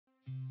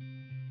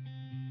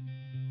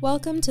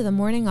Welcome to the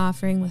Morning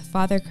Offering with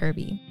Father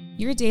Kirby,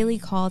 your daily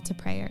call to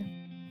prayer.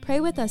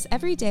 Pray with us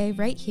every day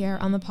right here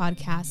on the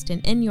podcast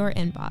and in your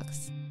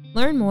inbox.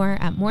 Learn more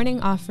at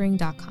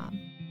morningoffering.com.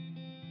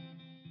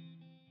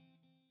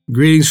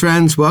 Greetings,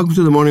 friends. Welcome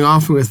to the Morning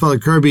Offering with Father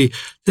Kirby.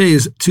 Today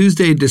is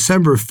Tuesday,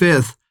 December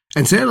 5th,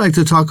 and today I'd like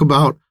to talk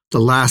about the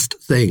last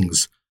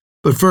things.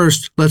 But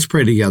first, let's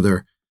pray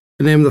together.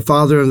 In the name of the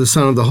Father, and the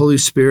Son, and the Holy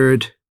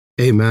Spirit.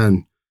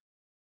 Amen.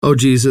 O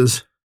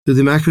Jesus, through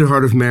the Immaculate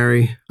Heart of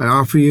Mary, I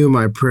offer you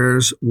my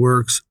prayers,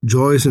 works,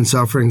 joys, and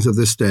sufferings of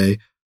this day,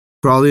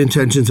 for all the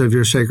intentions of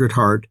your Sacred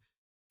Heart,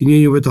 in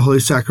union with the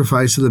holy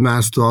sacrifice of the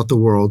Mass throughout the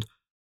world,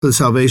 for the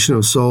salvation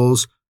of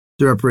souls,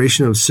 the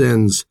reparation of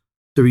sins,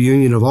 the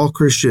reunion of all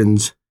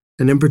Christians,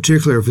 and in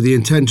particular for the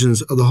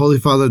intentions of the Holy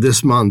Father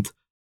this month.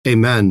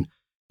 Amen. In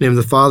the name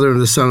of the Father, and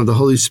of the Son, and of the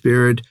Holy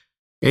Spirit.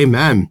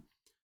 Amen.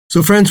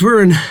 So friends,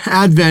 we're in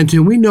Advent,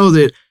 and we know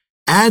that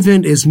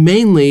Advent is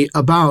mainly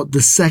about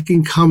the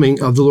second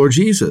coming of the Lord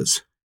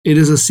Jesus. It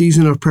is a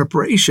season of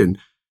preparation.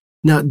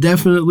 Now,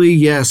 definitely,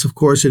 yes, of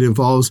course, it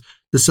involves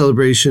the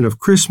celebration of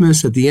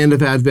Christmas at the end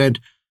of Advent,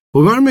 but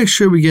we want to make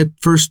sure we get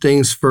first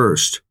things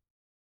first.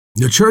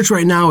 The church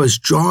right now is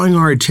drawing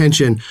our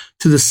attention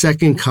to the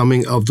second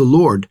coming of the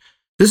Lord.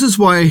 This is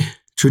why,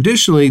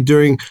 traditionally,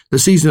 during the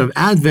season of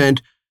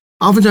Advent,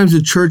 oftentimes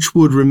the church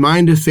would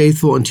remind the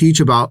faithful and teach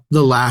about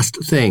the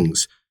last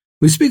things.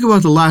 When we speak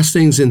about the last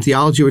things in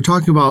theology, we're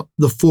talking about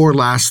the four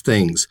last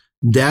things: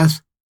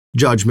 death,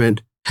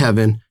 judgment,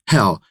 heaven,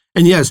 hell.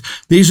 And yes,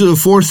 these are the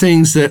four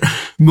things that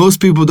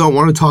most people don't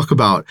want to talk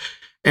about.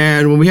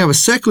 And when we have a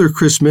secular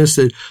Christmas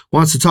that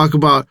wants to talk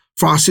about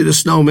Frosty the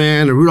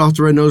Snowman and Rudolph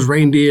the Red-Nosed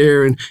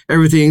Reindeer and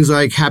everything's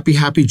like happy,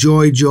 happy,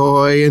 joy,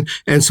 joy,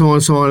 and so on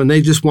and so on, and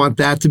they just want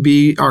that to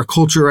be our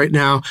culture right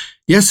now.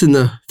 Yes, in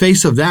the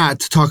face of that,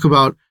 to talk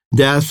about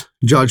death,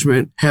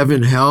 judgment,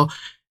 heaven, hell,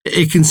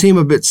 it can seem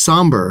a bit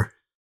somber.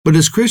 But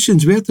as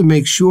Christians, we have to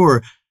make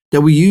sure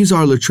that we use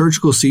our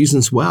liturgical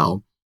seasons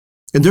well.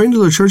 And during the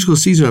liturgical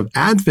season of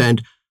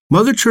Advent,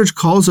 Mother Church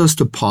calls us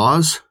to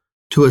pause,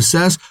 to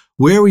assess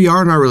where we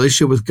are in our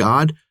relationship with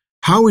God.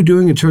 How are we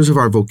doing in terms of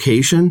our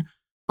vocation?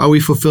 Are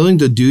we fulfilling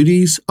the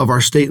duties of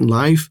our state in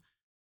life?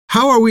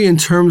 How are we in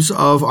terms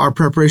of our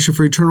preparation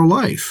for eternal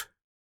life?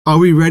 Are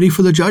we ready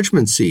for the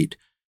judgment seat?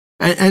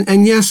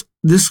 And yes,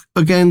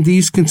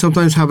 these can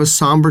sometimes have a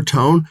somber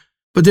tone,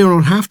 but they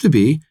don't have to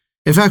be.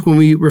 In fact, when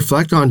we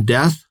reflect on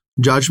death,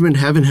 judgment,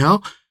 heaven,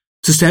 hell,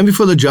 to stand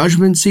before the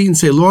judgment seat and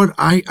say, Lord,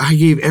 I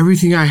gave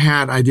everything I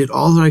had. I did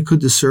all that I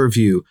could to serve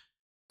you.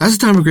 That's a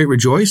time of great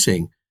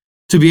rejoicing.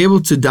 To be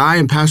able to die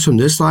and pass from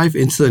this life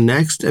into the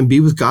next and be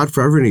with God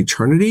forever in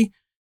eternity,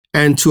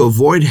 and to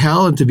avoid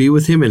hell and to be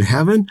with him in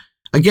heaven.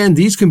 Again,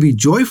 these can be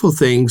joyful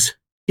things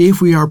if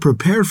we are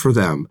prepared for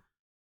them.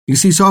 You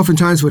see, so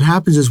oftentimes what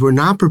happens is we're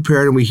not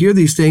prepared and we hear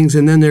these things,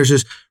 and then there's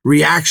this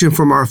reaction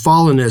from our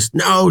fallenness.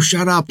 No,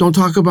 shut up. Don't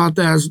talk about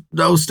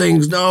those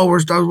things. No, we're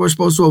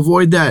supposed to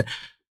avoid that.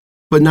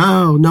 But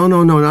no,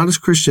 not as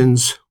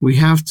Christians. We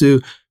have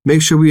to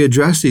make sure we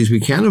address these. We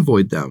can't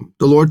avoid them.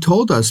 The Lord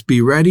told us,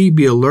 be ready,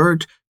 be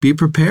alert, be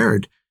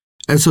prepared.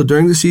 And so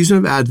during the season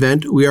of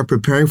Advent, we are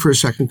preparing for his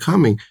second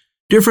coming.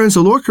 Dear friends,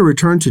 the Lord can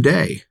return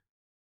today.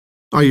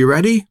 Are you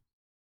ready?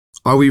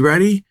 Are we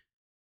ready?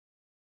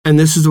 And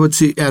this is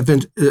what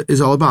Advent is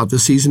all about. The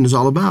season is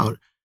all about,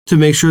 to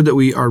make sure that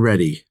we are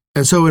ready.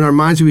 And so in our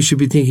minds, we should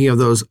be thinking of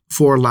those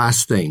four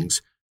last things: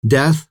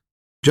 death,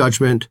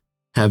 judgment,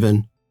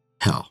 heaven,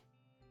 hell.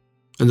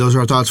 And those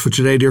are our thoughts for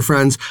today, dear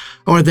friends.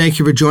 I want to thank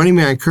you for joining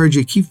me. I encourage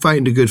you to keep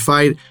fighting the good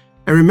fight.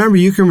 And remember,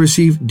 you can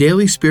receive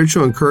daily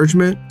spiritual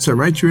encouragement sent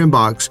right to your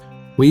inbox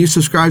when you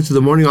subscribe to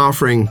the Morning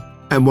Offering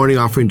at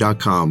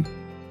morningoffering.com.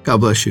 God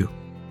bless you.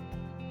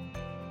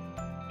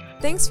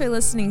 Thanks for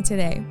listening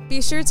today.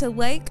 Be sure to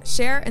like,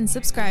 share, and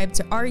subscribe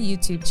to our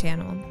YouTube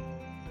channel.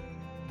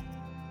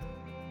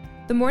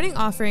 The Morning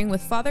Offering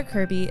with Father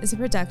Kirby is a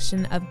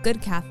production of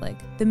Good Catholic,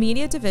 the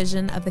media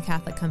division of the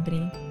Catholic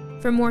Company.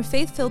 For more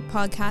faith-filled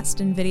podcasts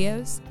and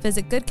videos,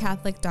 visit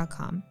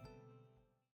goodcatholic.com.